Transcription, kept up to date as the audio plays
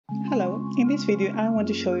Hello, in this video I want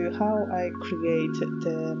to show you how I create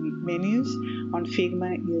the menus on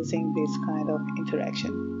Figma using this kind of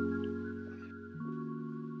interaction.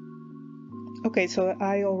 Okay, so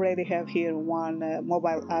I already have here one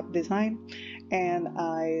mobile app design, and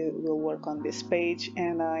I will work on this page,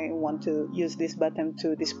 and I want to use this button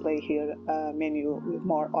to display here a menu with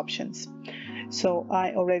more options. So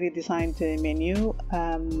I already designed the menu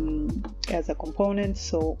as a component,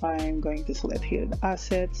 so I'm going to select here the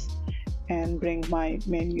assets and bring my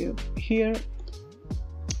menu here.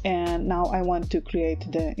 And now I want to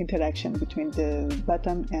create the interaction between the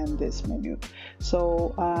button and this menu.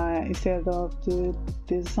 So instead of the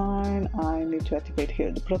design, I need to activate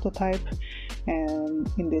here the prototype, and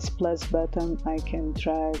in this plus button I can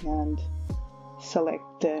drag and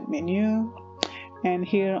select the menu, and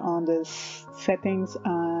here on the settings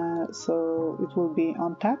so it will be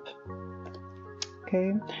on tap.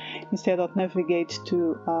 Okay, instead of navigate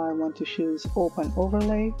to, I want to choose open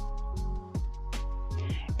overlay.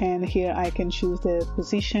 And here I can choose the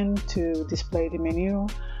position to display the menu,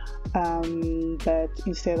 but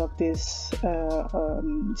instead of this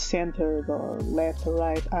centered or left or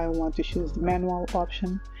right, I want to choose the manual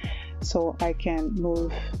option, so I can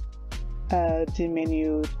move the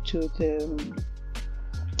menu to the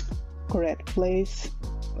correct place.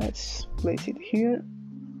 Let's place it here.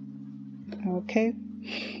 Okay.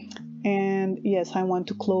 And yes, I want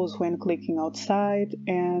to close when clicking outside,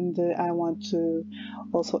 and I want to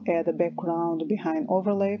also add a background behind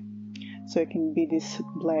overlay, so it can be this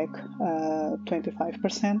black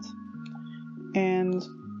 25%. And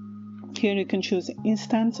here you can choose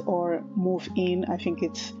instant or move in. I think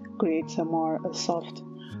it creates a more soft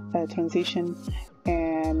transition,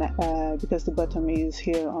 and because the button is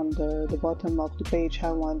here on the bottom of the page,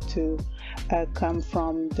 I want to come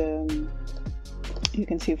from the, you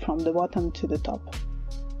can see from the bottom to the top.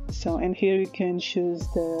 So, and here you can choose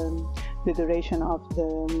the duration of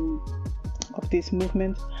this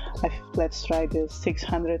movement. Let's try the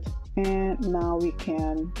 600, and now we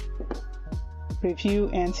can review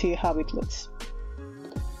and see how it looks.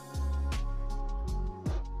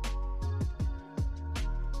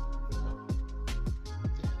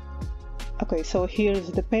 Okay, so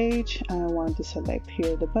here's the page. I want to select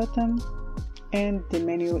here the button, and the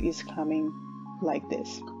menu is coming like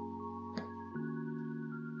this.